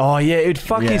him. Oh yeah, it'd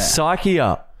fuck Yeah. his psyche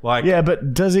up. Like, Yeah,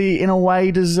 but does he, in a way,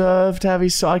 deserve to have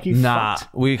his psyche Nah,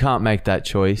 fucked? we can't make that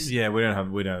choice. yeah, we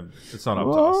don't. It's not up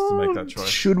to us to make that choice.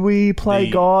 Should we play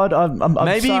The- God? I'm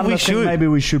Maybe starting we to think should. Maybe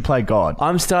we should play God.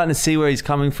 I'm starting to see where he's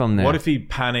coming from there. What if he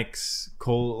panics?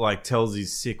 Tells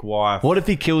his sick wife. What if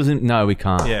he kills him? No, we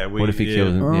can't. Yeah, what if he yeah.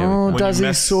 kills him? Yeah, we Oh, When does you he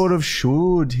mess- sort of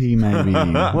should he maybe?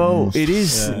 Well, it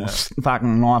is.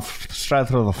 Fucking knife straight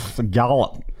through the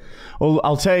gullet. Well,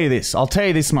 I'll tell you this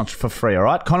much for free, all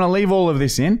right? Connor, leave all of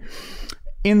this in.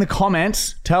 In the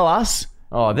comments, tell us.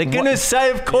 Oh, they're gonna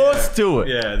say, of course, do it.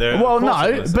 Yeah, they're. Well, of course no,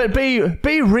 it is. but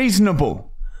be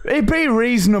reasonable. Be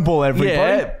reasonable, everybody.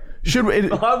 Yeah. Should we?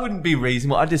 I wouldn't be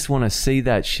reasonable. I just want to see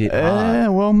that shit.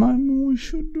 Well, maybe we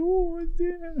should do it.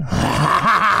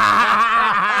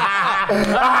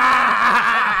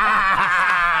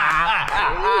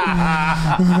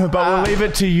 But we'll leave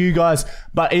it to you guys.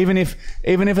 But even if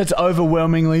it's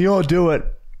overwhelmingly, you'll do it.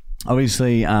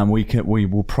 Obviously, we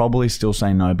will probably still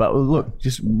say no. But look,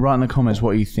 just write in the comments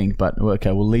what you think. But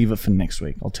okay, we'll leave it for next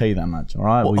week. I'll tell you that much. All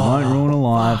right, we won't ruin a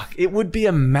life. Fuck, it would be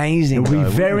amazing. It would be though,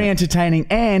 very wouldn't it? entertaining,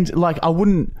 and like I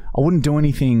wouldn't do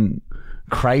anything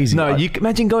crazy. No, Like, you can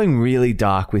imagine going really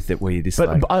dark with it, where you just But-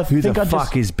 like, but I who think the I fuck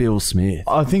just- is Bill Smith?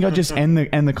 I think I just end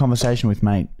the conversation with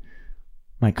mate,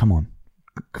 come on,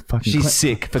 fucking She's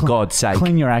sick, for God's sake.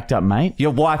 clean your act up, mate.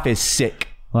 Your wife is sick.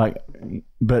 Like,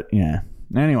 but yeah.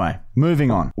 Anyway, moving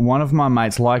on. One of my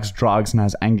mates likes drugs and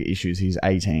has anger issues. He's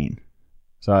 18,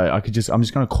 so I'm just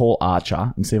going to call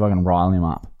Archer and see if I can rile him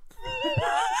up.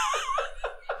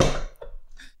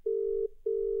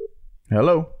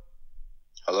 Hello.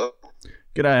 Hello?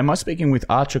 G'day. Am I speaking with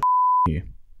Archer here?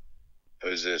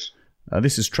 Who's this?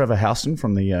 This is Trevor Houston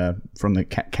from the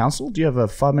council. Do you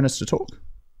have 5 minutes to talk?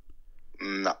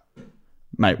 No.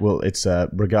 Mate, well, it's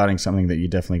regarding something that you're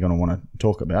definitely going to want to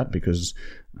talk about because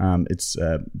it's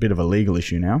a bit of a legal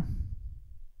issue now.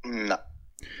 No.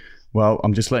 Well,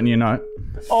 I'm just letting you know.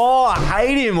 Oh, I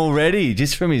hate him already,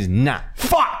 just from his nut.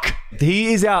 Fuck!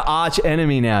 He is our arch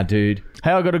enemy now, dude.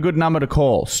 Hey, I got a good number to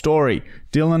call. Story.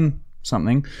 Dylan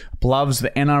something loves the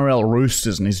NRL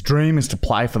Roosters and his dream is to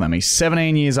play for them. He's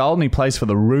 17 years old and he plays for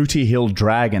the Rooty Hill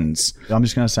Dragons. I'm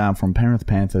just going to say I'm from Penrith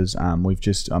Panthers. I'm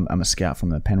a scout from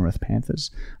the Penrith Panthers.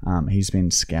 He's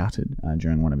been scouted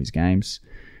during one of his games.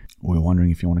 We're wondering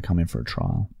if you want to come in for a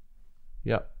trial.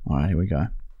 Yep. All right, here we go.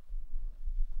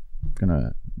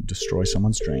 gonna destroy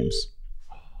someone's dreams.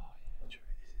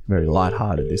 Very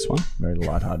lighthearted, this one. Very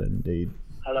lighthearted indeed.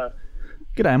 Hello.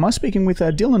 G'day, am I speaking with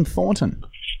Dylan Thornton?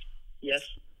 Yes.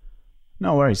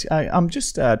 No worries. I'm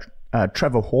just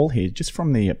Trevor Hall here, just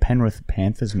from the Penrith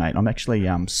Panthers, mate. I'm actually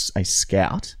a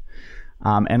scout,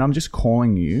 and I'm just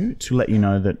calling you to let you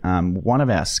know that one of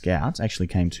our scouts actually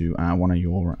came to one of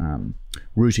your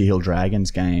Rooty Hill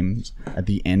Dragons games at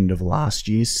the end of last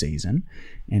year's season,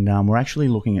 and we're actually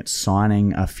looking at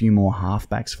signing a few more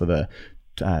halfbacks for the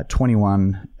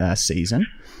 21 season.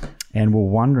 And we're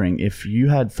wondering if you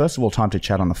had, first of all, time to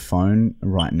chat on the phone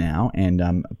right now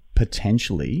and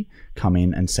potentially come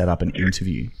in and set up an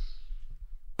interview.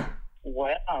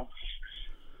 Wow.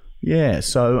 Yeah,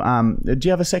 so do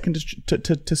you have a second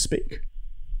to speak?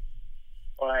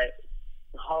 Wait,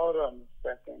 hold on a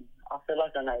second. I feel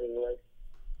like I know your voice.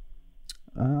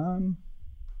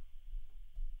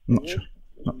 Not sure.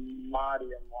 Marty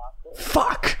and Michael.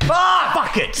 Fuck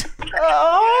it!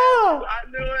 Oh! I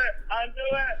knew it!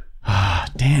 Ah,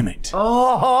 damn it.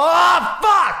 Oh,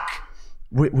 fuck!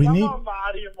 We Come need... on,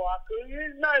 Marty and Michael.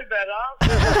 You know better.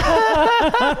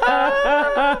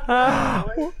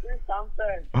 Let's do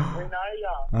something. We know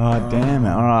ya. Oh, damn it.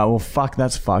 All right, well, fuck,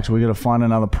 that's fucked. We got to find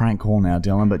another prank call now,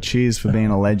 Dylan. But cheers for being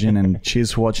a legend and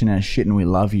cheers for watching our shit, and we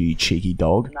love you, you cheeky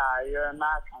dog. No, you're a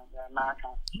mad cunt.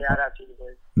 Shout out to you,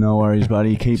 boys. No worries,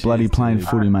 buddy. Keep bloody playing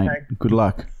footy, mate. Good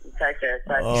luck. Take care.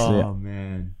 Oh,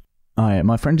 man. Oh, yeah.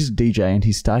 My friend is DJ, and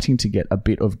he's starting to get a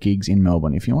bit of gigs in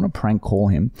Melbourne. If you want to prank call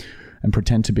him and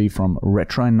pretend to be from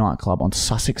Retro Nightclub on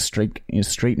Sussex Street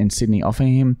in Sydney, offer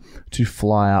him to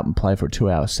fly up and play for a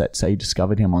 2-hour set. Say you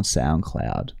discovered him on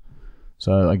SoundCloud.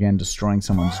 So, again, destroying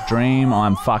someone's dream.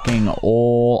 I'm fucking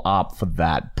all up for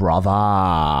that, brother.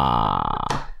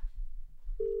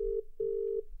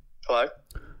 Hello?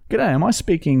 G'day, am I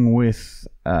speaking with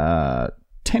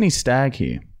Tenny Stagg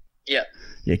here? Yeah.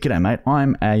 Yeah, g'day, mate.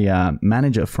 I'm a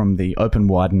manager from the Open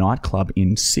Wide Nightclub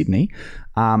in Sydney,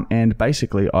 and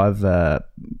basically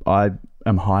I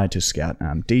am hired to scout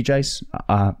DJs,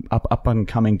 up and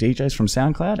coming DJs from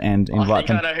SoundCloud, and invite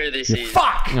them. I know who this is.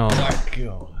 Fuck! Oh, Sorry.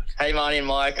 God. Hey, Marty and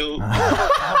Michael.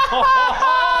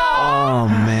 Oh,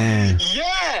 man.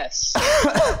 Yes!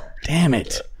 Damn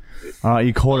it! All right,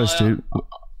 you caught us, dude.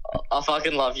 I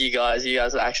fucking love you guys. You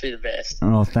guys are actually the best.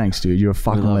 Oh, thanks, dude. You're a I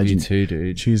fucking love you legend. too,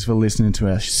 dude. Cheers for listening to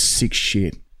our sick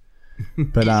shit.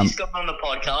 But He's got on the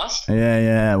podcast.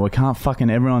 yeah, we can't fucking.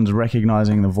 Everyone's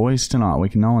recognizing the voice tonight. We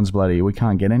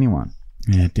can't get anyone.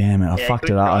 Yeah, damn it. I fucked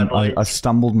good it up. try, I boys.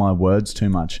 stumbled my words too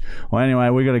much. Well, anyway,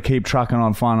 we got to keep trucking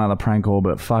on, find another prank call,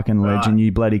 but fucking legend,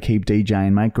 you bloody keep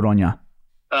DJing, mate. Good on ya.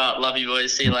 Love you,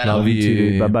 boys. See you later. Love you. Too,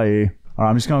 dude. Bye-bye. All right,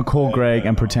 I'm just going to call Greg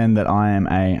and pretend that I am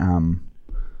a,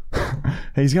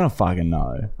 he's going to fucking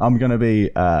know. I'm going to be,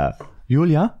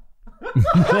 Yulia? The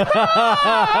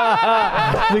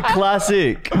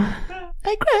classic.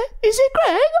 Hey, Greg? Is it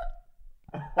Greg?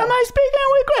 Am I speaking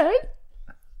with Greg?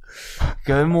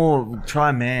 Go more.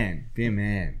 Try man. Be a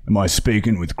man. Am I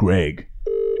speaking with Greg?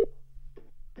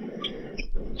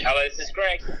 Hello, this is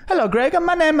Greg. Hello, Greg.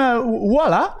 My name is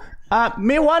Walla.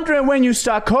 Me wondering when you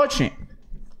start coaching.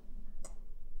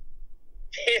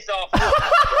 Piss off.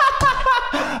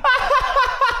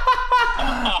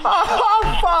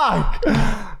 Oh, fuck.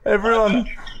 Everyone,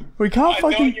 we can't I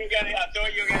fucking... thought you were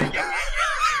gonna get me.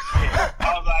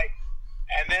 I was like,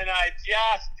 and then I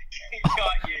just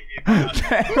got you.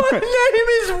 My name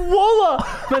is Walla.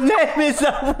 My name is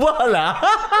Walla.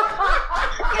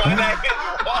 My name is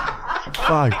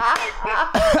Fuck.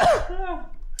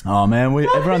 Oh, man.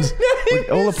 Everyone's...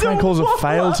 all the prank calls have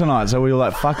failed tonight, so we were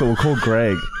like, fuck it, we'll call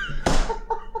Greg.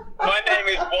 My name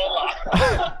is Walla.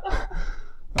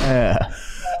 Yeah.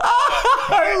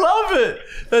 I love it.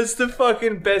 That's the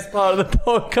fucking best part of the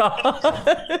podcast.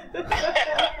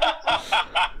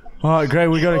 All right, Greg,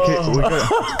 we got to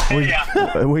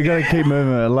keep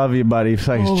moving. I love you, buddy.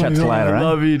 So chat to you later, I eh?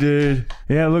 love you, dude.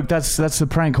 Yeah, look, that's the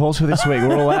prank calls for this week.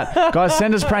 We're all out. Guys,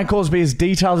 send us prank calls. Be as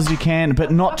detailed as you can,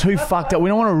 but not too fucked up. We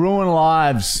don't want to ruin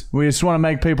lives. We just want to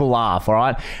make people laugh, all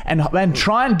right? And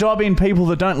try and dob in people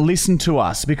that don't listen to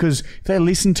us, because if they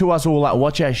listen to us or like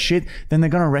watch our shit, then they're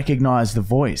going to recognize the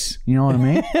voice. You know what I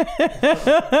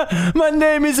mean? My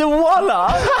name is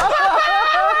Walla.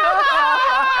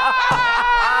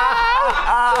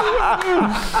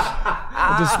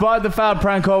 Despite the failed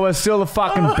prank call, we're still the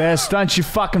fucking best. Don't you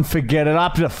fucking forget it.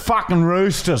 Up to the fucking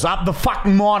Roosters, up the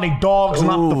fucking Mighty Dogs, and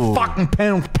up the fucking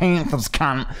Penrith Panthers,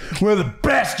 cunt. We're the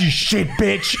best, you shit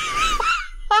bitch.